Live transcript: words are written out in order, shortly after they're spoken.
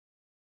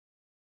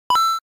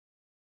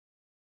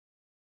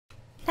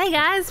Hey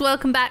guys,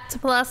 welcome back to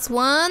Plus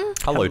One.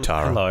 Hello,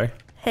 Tara. Hello.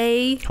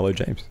 Hey. Hello,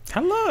 James.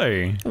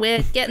 Hello.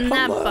 We're getting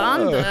that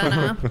barn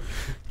burner.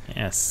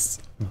 Yes.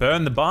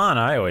 Burn the barn,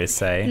 I always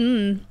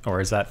say.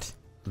 Or is that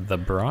the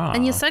bra?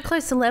 And you're so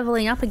close to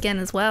leveling up again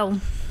as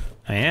well.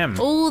 I am.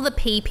 All the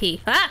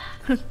pee-pee. Ah!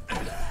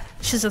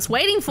 She's just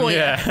waiting for you.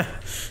 Yeah.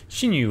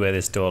 She knew where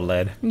this door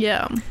led.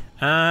 Yeah.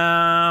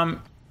 I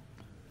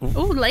Ooh,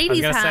 was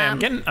ladies gonna say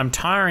ham. I'm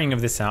tiring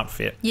of this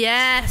outfit.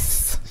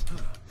 Yes.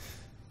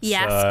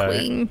 Yes, So-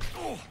 queen.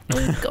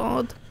 Oh,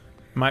 God.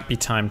 Might be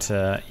time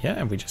to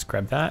we just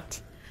grab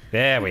that.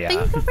 There we But are.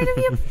 you got rid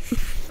of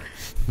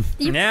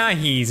your... Now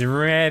he's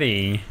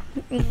ready.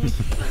 The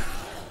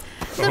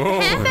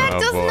handbag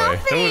does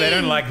nothing. Oh, they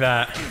don't like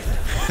that.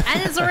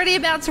 And it's already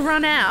about to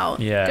run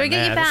out. Yeah, Go get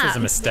man, your this bat. was a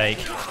mistake.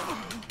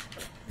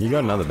 You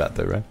got another bat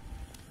though, right?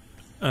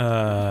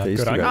 These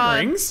Good two onion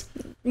guys. rings.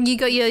 You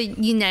got your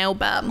nail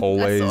bat.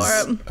 Always I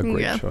saw a it.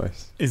 great Yeah.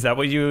 choice. Is that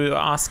what you were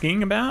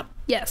asking about?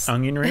 Yes.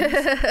 Onion rings?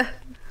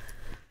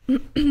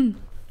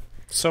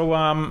 So,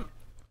 I'd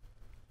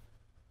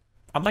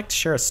like to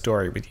share a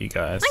story with you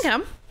guys. Okay.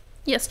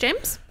 Yes,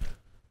 James?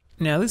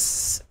 Now,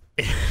 this...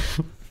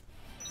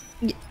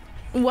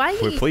 Why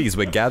are We're you... pleased.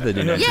 We're gathered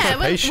in Yeah,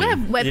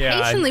 anticipation. we're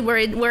Yeah, patiently,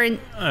 we're listening,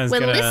 I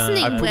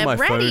put we're my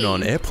ready. phone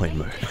on airplane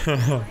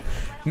mode.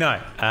 No.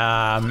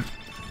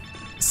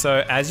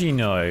 So, as you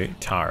know,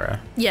 Tara...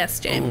 Yes,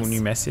 James. Ooh,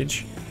 new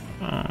message.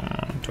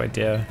 Do I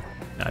dare?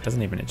 No, it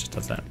doesn't even. It just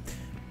does that.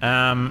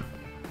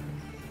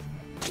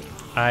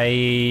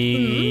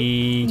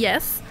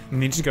 Yes.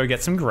 Need to go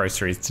get some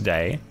groceries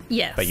today.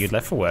 Yes. But you'd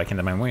left for work, and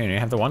then we only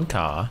have the one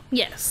car.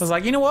 Yes. So I was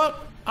like, you know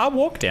what? I'll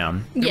walk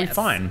down. It'll be Yes.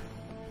 fine.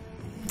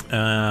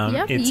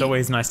 Yep, It's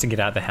always nice to get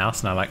out of the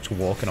house, and I like to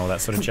walk and all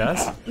that sort of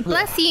jazz.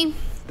 Bless you.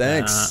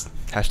 Thanks.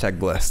 Hashtag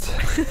blessed.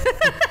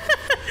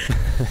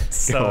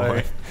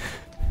 So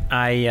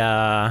I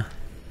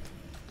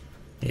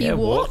You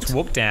walked?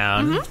 walked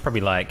down. It's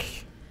probably like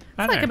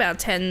I don't Like know. about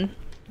 10,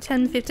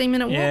 15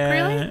 minute walk,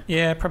 really?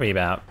 Yeah, probably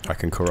about I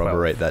can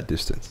corroborate that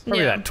distance.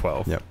 probably Yeah. about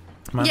 12. Yep.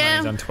 My Yeah.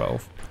 money's on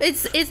 12.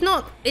 It's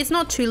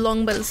not too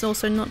long, but it's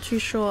also not too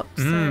short.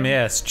 So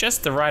Yes,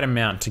 just the right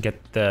amount to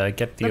get the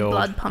the old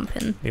blood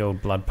pumping. the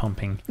old blood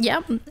pumping.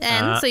 Yep.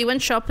 And so you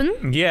went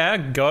shopping. Yeah,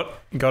 got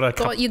you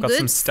some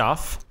goods?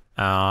 stuff.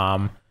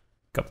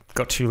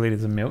 Got 2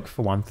 liters of milk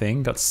for one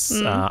thing. Got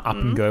Up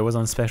and Go was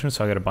on special,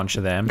 so I got a bunch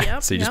of them.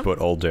 Yep. So you just bought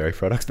all dairy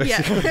products,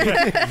 basically.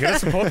 Yeah. You gotta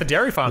support the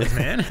dairy farmers,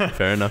 man.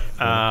 Fair enough.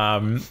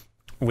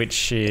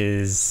 Which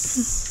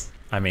is,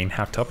 I mean,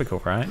 how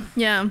topical, right?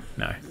 Yeah.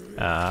 No.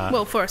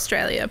 Well, for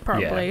Australia,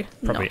 probably. Yeah,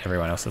 probably not.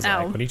 everyone else is Our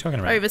like, what are you talking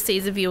about?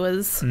 Overseas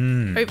viewers.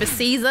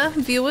 Overseas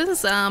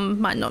viewers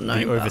might not know.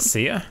 The but-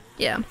 overseer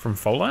Yeah. from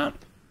Fallout?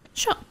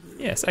 Sure.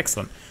 Yes,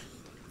 excellent.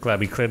 Glad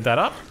we cleared that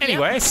up.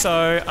 Anyway, so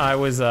I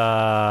was, so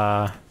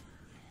I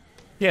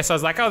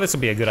was like, oh, this will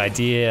be a good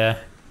idea.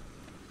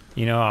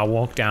 You know, I'll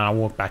walk down, I'll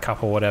walk back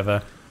up or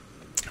whatever.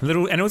 And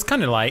it was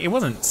kind of like, it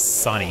wasn't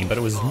sunny, but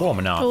it was warm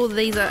enough. Oh,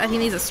 I think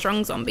these are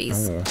strong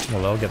zombies. Oh,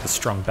 well, they'll get the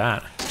strong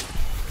bat.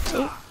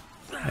 Oh.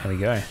 There we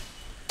go.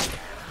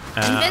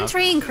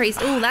 Inventory increase.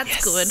 Oh, that's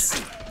Yes.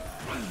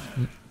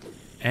 good.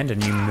 And a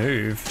new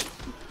move.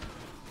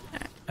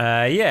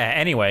 Yeah,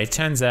 anyway,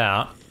 turns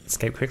out,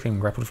 escape quickly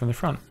and grappled from the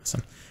front.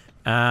 Awesome.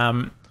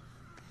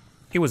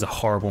 It was a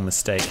horrible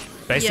mistake.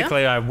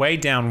 Basically, I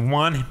weighed down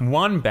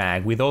one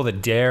bag with all the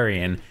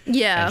dairy and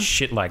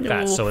shit like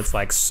that, so it's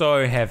like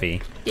so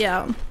heavy.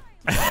 Yeah.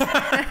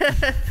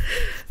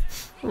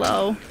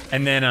 Low.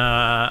 And then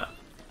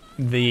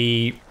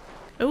the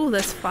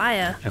There's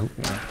fire.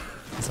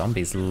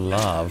 zombies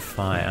love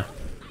fire.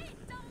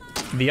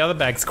 The other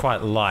bag's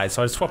quite light,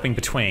 so I was swapping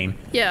between.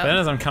 Yeah. But then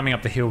as I'm coming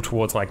up the hill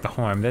towards like the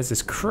home, there's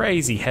this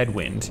crazy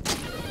headwind,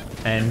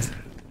 and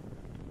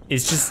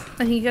it's just.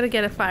 I think you gotta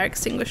get a fire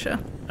extinguisher.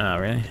 Oh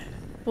really?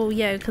 Well,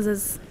 yeah, because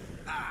it's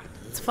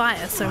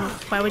fire. So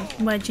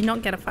why'd you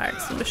not get a fire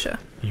extinguisher?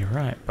 You're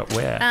right, but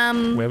where?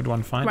 Where would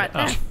one find right it?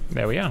 there. Oh,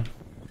 there we are.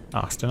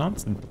 Asked and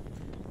answered.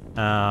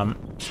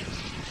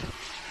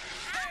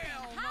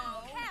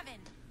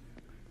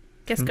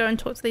 Guess go and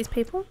talk to these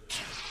people.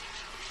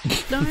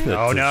 No.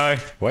 Oh no!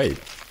 Wait.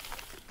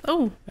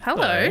 Oh,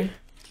 hello.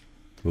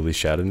 Will he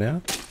shout it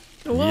now?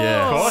 Whoa.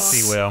 Yeah. Of course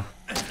he will.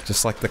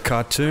 Just like the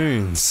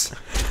cartoons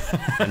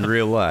in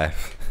real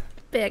life.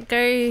 Better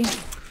go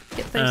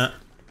get those.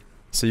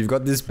 So you've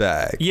got this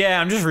bag. Yeah,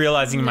 I'm just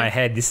realizing in my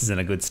head this isn't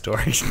a good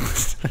story.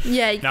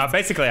 Yeah. No,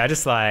 basically, I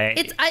just like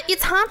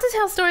It's hard to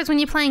tell stories when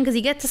you're playing because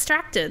you get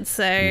distracted.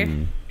 So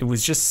it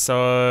was just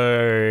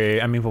so.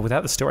 I mean, well,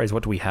 without the stories,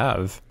 what do we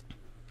have?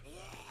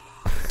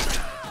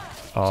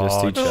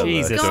 Just each other.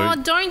 Jesus!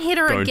 God, don't hit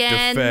her Don't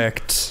again.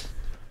 defect.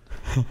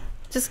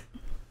 Just.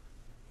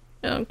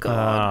 Oh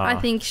God, I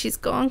think she's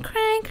gone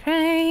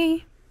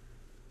cray.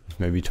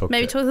 Maybe talk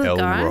Maybe to talk to the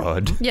guy.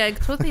 Elrod. Yeah,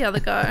 talk to the other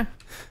guy.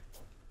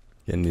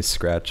 Getting his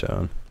scratch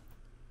on.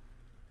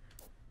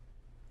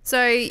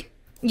 So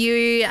you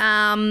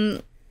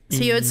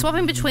you're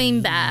swapping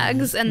between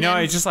bags and No,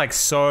 then it's just like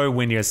so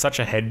windy. It's such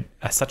a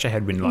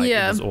headwind. Like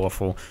Yeah. it was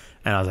awful.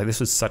 And I was like, this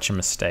was such a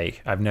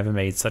mistake. I've never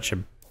made such a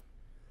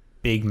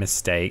big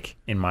mistake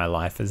in my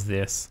life as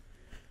this.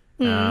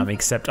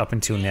 Except up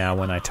until now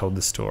when I told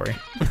the story.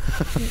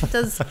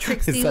 Does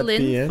Trixie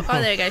Lynn? Oh,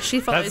 there you go.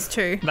 She follows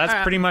too.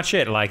 That's pretty much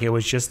it. Like, it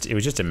was just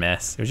a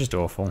mess. It was just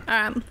awful.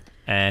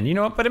 And you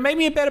know what? But it made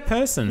me a better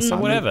person, so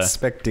whatever. I'm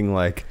expecting,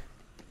 like,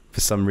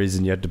 for some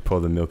reason you had to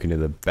pour the milk into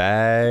the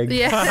bag.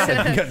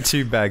 Yeah. You got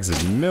 2 bags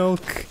of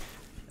milk,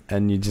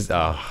 and you just,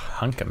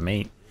 hunk of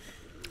meat.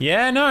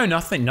 Yeah, no,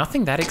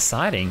 nothing that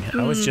exciting.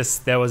 I was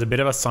just, there was a bit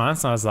of a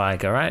silence, and I was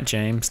like, all right,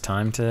 James,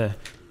 time to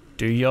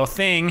do your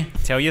thing.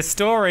 Tell your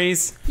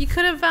stories. You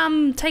could have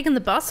taken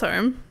the bus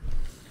home.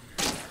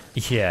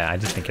 Yeah, I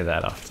did think of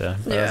that after.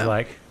 But I was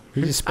like,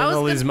 who just spent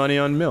all his money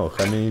on milk?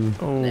 I mean,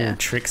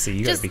 Trixie,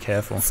 you gotta be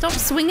careful. Stop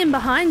swinging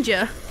behind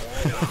you.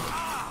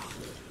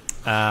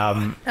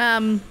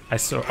 I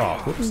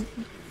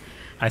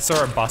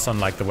saw a bus on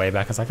like the way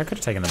back. I was like, I could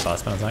have taken the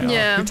bus, but I was like,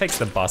 who takes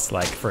the bus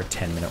like for a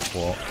 10-minute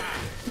walk?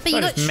 But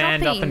you got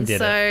manned up and shopping, did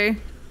so it.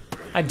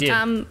 I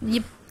did.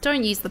 you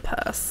don't use the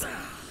purse.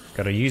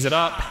 Gotta use it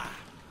up.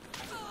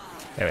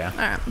 There we are. All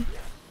right.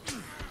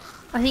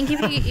 I think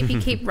if you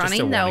keep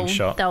running,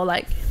 they'll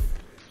like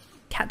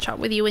catch up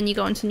with you when you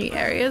go into new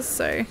areas.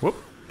 So. Whoop!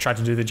 Tried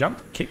to do the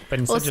jump, kick, but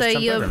instead also just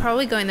jumped you're over him.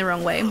 probably going the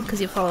wrong way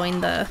because you're following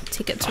the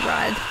ticket to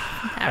ride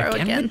arrow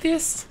again. With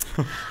this?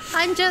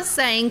 I'm just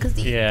saying because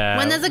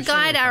when there's a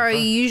guide arrow, you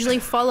usually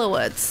follow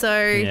it. So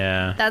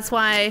that's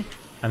why.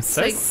 I'm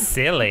so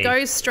silly.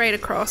 Go straight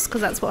across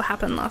because that's what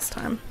happened last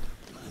time.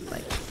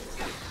 Like.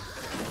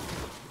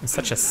 I'm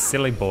such a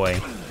silly boy.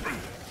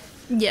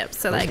 Yep.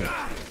 So like.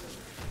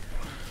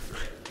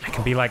 I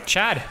can be like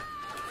Chad.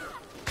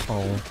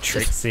 Oh,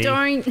 Trixie.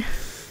 Don't.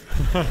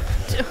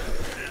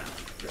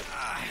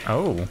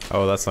 Oh,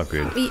 that's not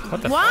good.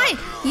 Why?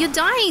 You're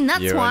dying.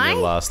 That's You're why. on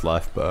your last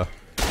life bar.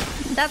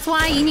 That's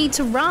why you need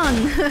to run.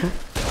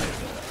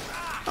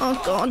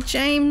 Oh God,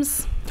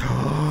 James.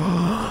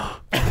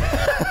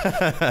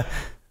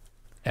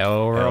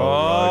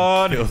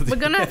 Elrod. We're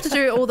gonna have to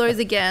do all those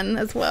again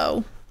as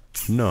well.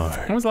 No.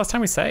 When was the last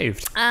time we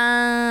saved?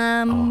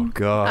 Oh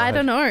God. I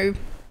don't know.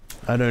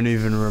 I don't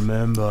even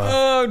remember.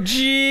 Oh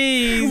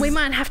jeez. We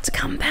might have to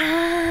come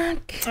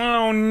back.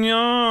 Oh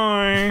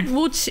no.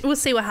 We'll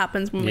see what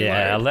happens when we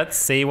load. Let's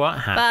see what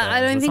happens. But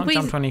I don't think we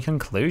jump to any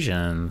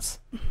conclusions.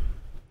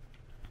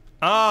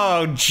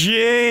 Oh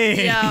jeez.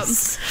 Yep.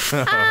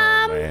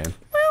 Oh, man.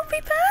 We'll be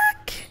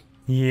back.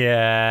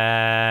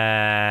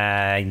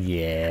 Yeah.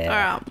 All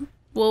right.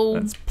 Well,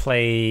 let's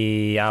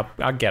play. I'll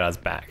get us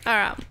back. All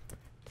right.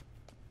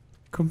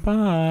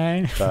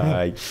 Goodbye.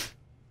 Bye.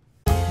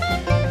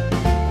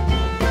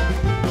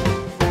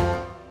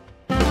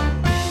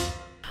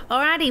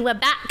 Alrighty, we're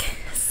back.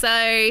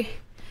 So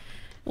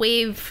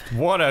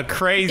what a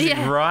crazy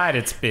ride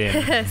it's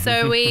been.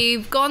 So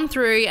we've gone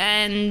through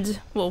and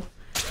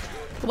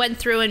went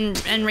through and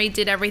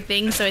redid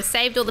everything. So I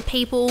saved all the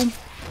people,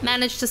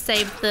 managed to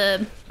save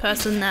the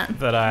person that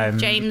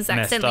James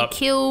accidentally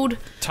killed.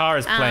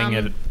 Tara's playing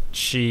it.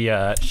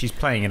 She's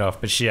playing it off,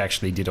 but she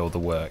actually did all the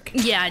work.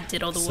 Yeah, I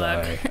did all the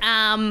work.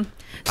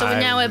 So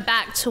now we're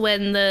back to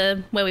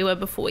where we were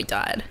before we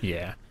died.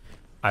 Yeah.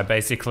 I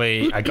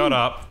got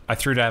up, I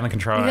threw down the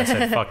controller, I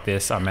said, fuck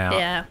this, I'm out.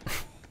 Yeah.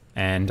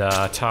 And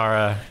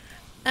Tara,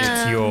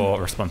 it's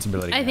your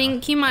responsibility. I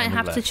think you might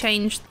have to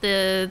change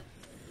the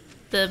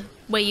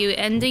where you're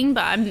ending,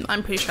 but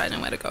I'm pretty sure I know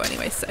where to go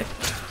anyway, so.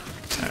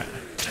 Alright.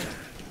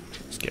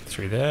 Just get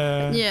through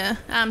there. Yeah.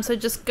 So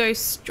just go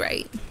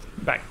straight.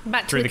 Back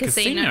to the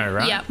casino,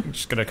 right? Yep.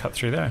 Just gotta cut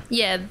through there.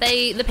 Yeah,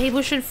 the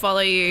people should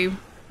follow you.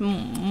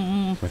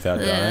 Without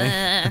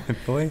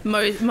dying?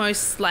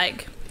 Most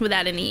like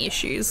without any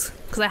issues,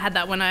 because I had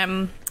that when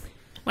I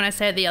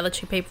saved the other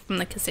 2 people from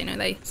the casino.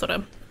 They sort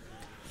of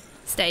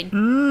stayed.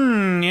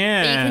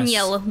 Yeah. But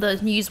you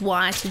can use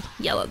Y to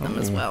yell at them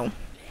as well.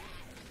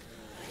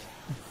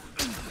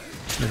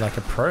 You're like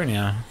a pro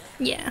now.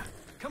 Yeah.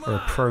 Or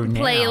a pro now.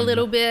 Play a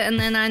little bit and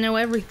then I know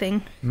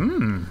everything.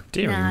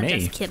 Dear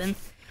me.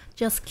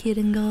 Just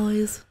kidding,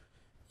 guys.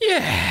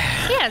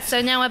 Yeah. Yeah,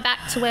 so now we're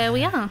back to where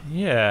we are.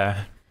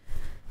 Yeah.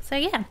 So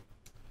yeah.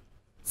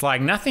 It's like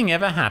nothing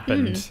ever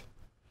happened.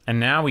 And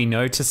now we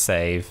know to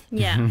save.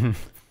 Yeah.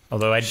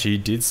 Although she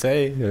did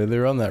say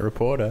earlier on, that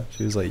reporter,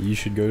 she was like, you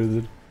should go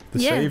to the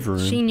save room.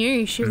 She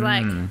knew. She was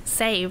like,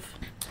 save.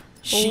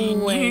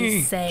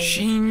 Always save.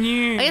 She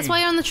knew. I guess while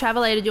you're on the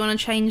travelator, do you want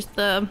to change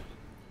the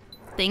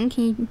thing?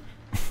 Can you...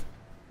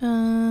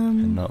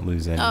 And not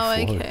lose any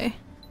flow. Okay.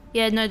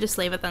 Yeah, no, just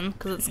leave it then,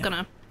 because it's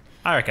gonna...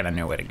 I reckon I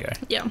know where to go.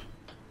 Yeah.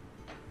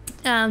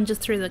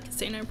 Just through the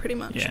casino, pretty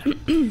much. Yeah.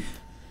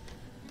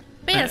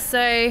 But yeah,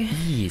 so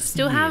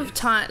still have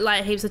time,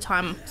 like heaps of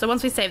time. So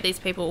once we save these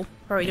people,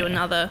 probably do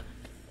another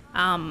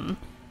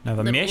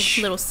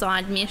little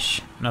side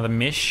mish. Another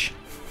mish.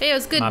 But yeah, it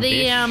was good.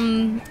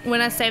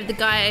 When I saved the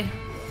guy,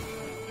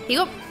 he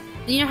got,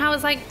 you know how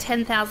it's like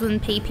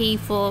 10,000 PP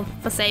for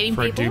saving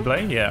people? For a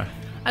double, yeah.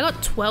 I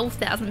got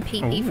 12,000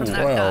 PP from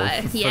that guy.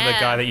 For the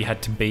guy that you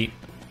had to beat.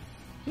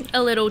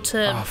 a little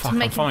to, Oh, fuck, to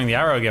make. I'm following the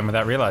arrow again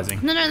without realizing.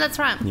 No, that's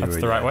right. That's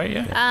the right way,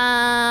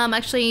 yeah?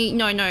 Actually,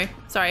 no,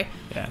 sorry.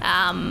 Yeah.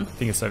 I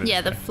think it's over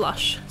Yeah, this the way.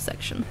 flush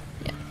section.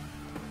 Yeah.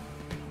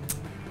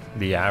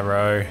 The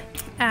arrow.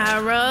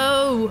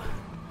 Arrow.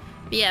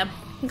 Yeah,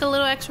 got a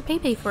little extra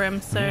pee for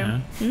him, so.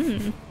 Yeah.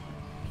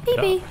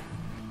 Pee.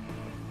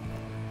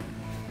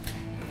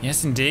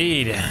 Yes,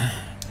 indeed.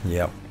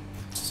 Yep.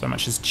 So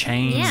much has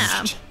changed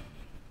Yeah.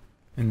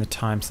 in the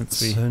time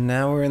since we... So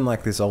now we're in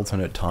like this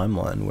alternate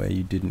timeline where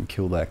you didn't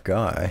kill that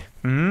guy.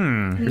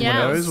 Mm. Who Yeah.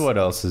 knows what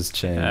else has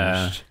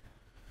changed?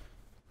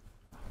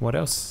 What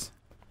else?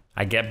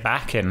 I get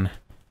back and...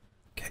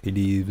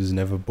 Katie was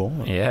never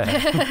born.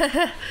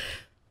 Yeah.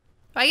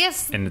 I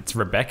guess. And it's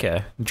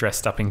Rebecca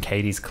dressed up in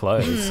Katie's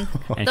clothes.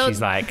 And Though-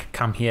 she's like,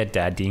 come here,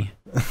 daddy.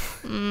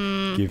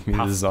 Give me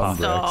Puff, the Zombrex.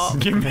 Stop.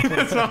 Give me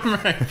the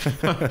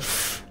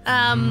Zombrex.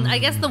 I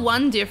guess the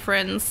one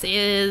difference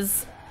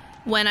is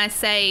when I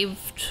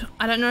saved.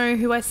 I don't know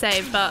who I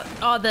saved, but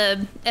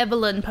the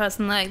Evelyn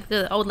person, like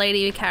the old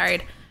lady who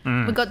carried.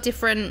 We got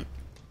different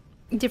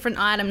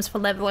items for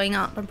leveling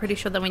up. I'm pretty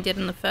sure than we did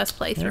in the first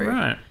playthrough.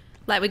 Yeah, right.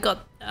 Like we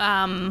got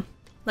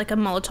like a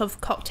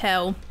Molotov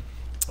cocktail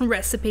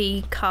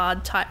recipe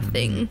card type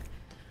thing,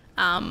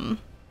 and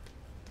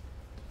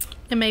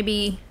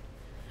maybe.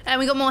 And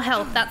we got more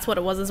health. That's what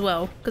it was as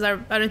well. Because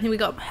I don't think we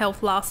got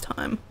health last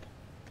time.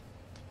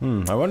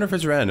 I wonder if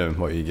it's random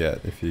what you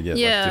get. If you get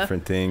Yeah. like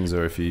different things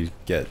or if you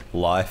get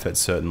life at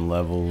certain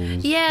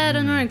levels. Yeah, I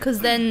don't know. Because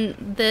then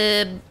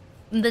the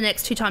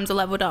next 2 times I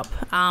leveled up,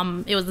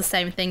 it was the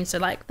same thing. So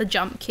like the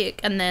jump kick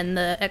and then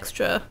the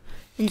extra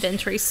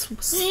inventory slot.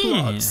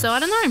 Yes. So I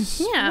don't know.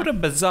 Yeah. What a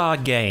bizarre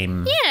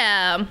game.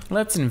 Yeah.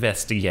 Let's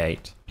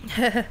investigate.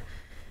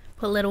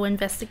 Put little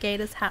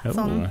investigators hats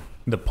on. Ooh.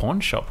 The pawn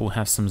shop will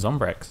have some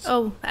Zombrex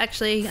Oh,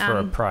 actually, for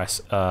a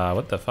price.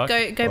 What the fuck?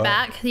 go What?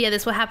 back. Yeah,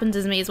 this what happened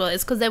to me as well.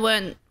 It's because they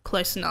weren't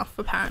close enough,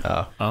 apparently.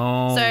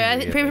 Oh. So I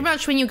think pretty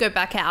much when you go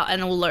back out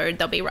and it'll load,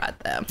 they'll be right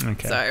there.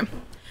 Okay. So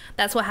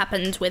that's what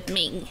happened with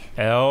me.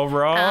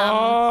 Elrod.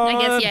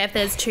 I guess, yeah, if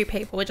there's 2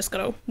 people, we just got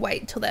to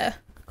wait till they're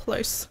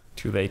close.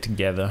 Till they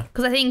together.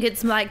 Because I think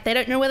it's like they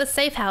don't know where the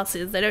safe house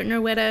is. They don't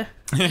know where to...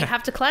 You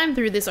have to climb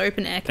through this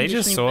open air They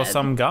conditioning just saw bed.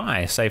 some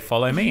guy say,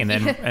 follow me, and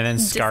then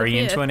scurry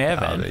Disappear. into an air Oh,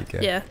 there vent. you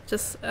go. Yeah,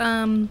 just...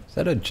 Is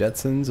that a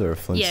Jetsons or a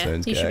Flintstones yeah,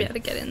 you gag should be able to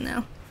get in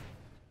now.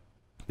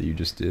 that you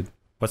just did?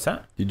 What's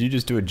that? Did you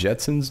just do a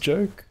Jetsons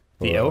joke?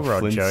 The Or a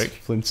Elrod joke?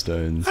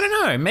 Flintstones. I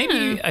don't know.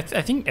 Maybe I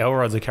think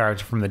Elrod's a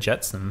character from the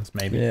Jetsons.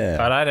 Maybe. Yeah.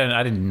 But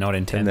I did not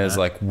intend. And there's that.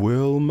 like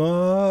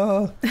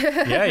Wilma.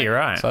 Yeah, you're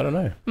right. So I don't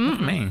know.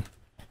 Me.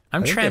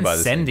 I'm I think they're by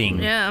the same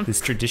transcending Yeah. this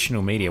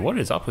traditional media. What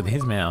is up with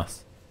his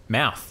mouth?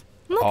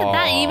 Look at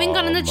that. You even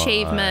got an Oh, my.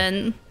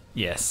 achievement.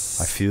 Yes.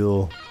 I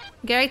feel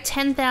Go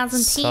 10,000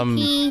 Some-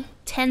 PP.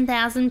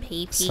 10,000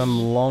 PP.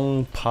 some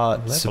long part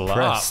Level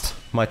suppressed.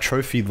 My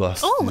trophy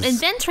lust. Oh, is-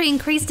 inventory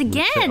increased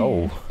again.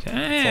 Oh,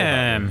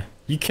 Damn.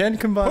 you can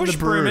combine Push the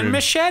broom broom. and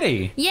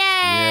machete.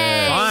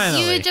 Yay!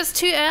 Finally. You were just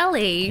too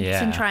early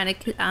Yeah. in trying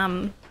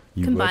to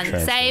You combine were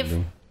the save.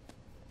 transcending.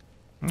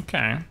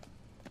 Okay.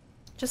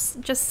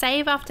 Just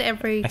save after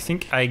every. I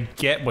think I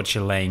get what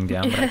you're laying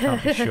down, but I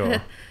can't be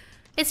sure.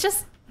 It's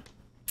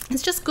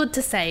just good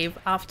to save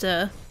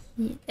after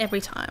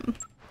every time.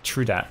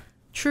 True that.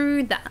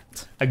 True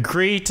that.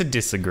 Agree to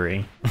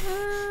disagree.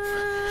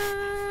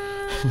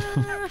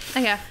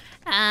 Okay.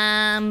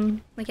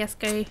 I guess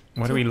go.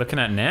 What are we looking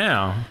at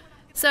now?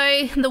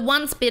 So the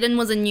Once Bitten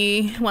was a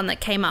new one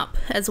that came up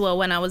as well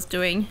when I was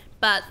doing,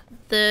 but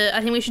I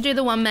think we should do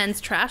the One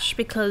Man's Trash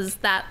because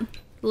that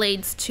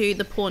leads to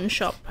the pawn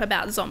shop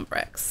about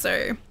Zombrex.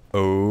 So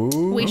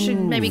Oh. we should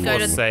maybe go For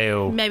to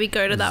sale.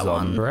 that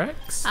one.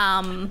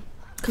 Zombrex?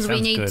 Because we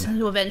Sounds need good.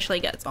 to eventually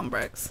get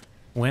Zombrex.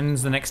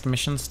 When's the next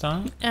mission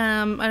start?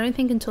 I don't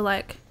think until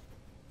like.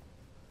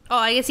 Oh,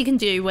 I guess you can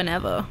do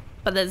whenever,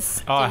 but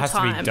there's Oh, still it has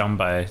time. to be done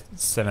by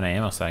 7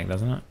 a.m. or something,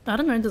 doesn't it? I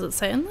don't know. Does it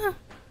say in there?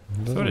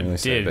 Doesn't thought it really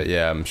say, did. but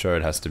yeah, I'm sure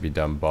it has to be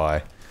done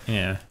by.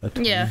 Yeah.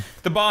 Yeah.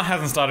 The bar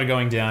hasn't started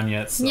going down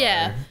yet, so...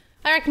 Yeah.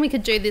 I reckon we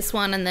could do this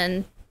one and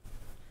then.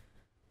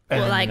 And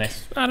Or then the like,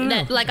 next- I don't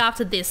know. like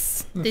after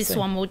this see.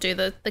 one, we'll do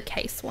the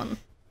case one,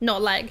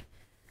 not like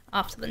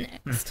after the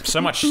next. So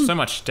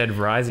much Dead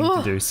Rising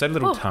to do. So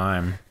little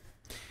time.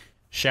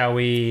 Shall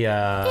we...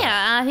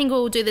 Yeah, I think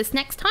we'll do this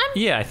next time.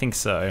 Yeah, I think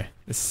so.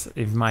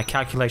 If my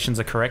calculations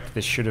are correct,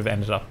 this should have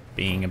ended up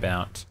being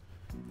about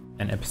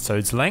an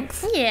episode's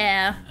length.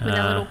 Yeah, with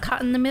a little cut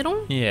in the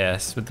middle.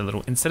 Yes, with the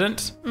little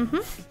incident. Mm-hmm.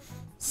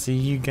 See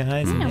you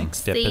guys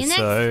next See you next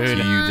episode. time.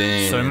 See you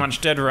then. So much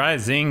Dead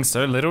Rising,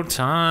 so little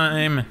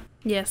time.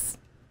 Yes.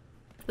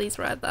 Please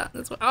write that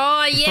as well.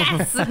 Oh,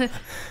 yes.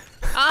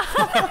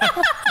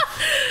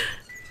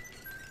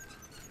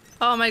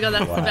 Oh my god,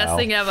 that's the best Wow.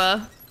 thing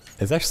ever.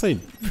 It's actually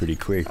pretty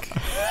quick.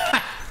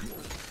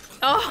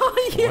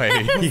 Oh, yeah.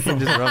 Wait, you can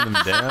just run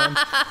them down?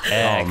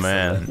 Oh,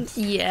 man.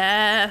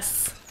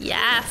 Yes.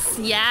 Yes.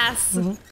 Yes.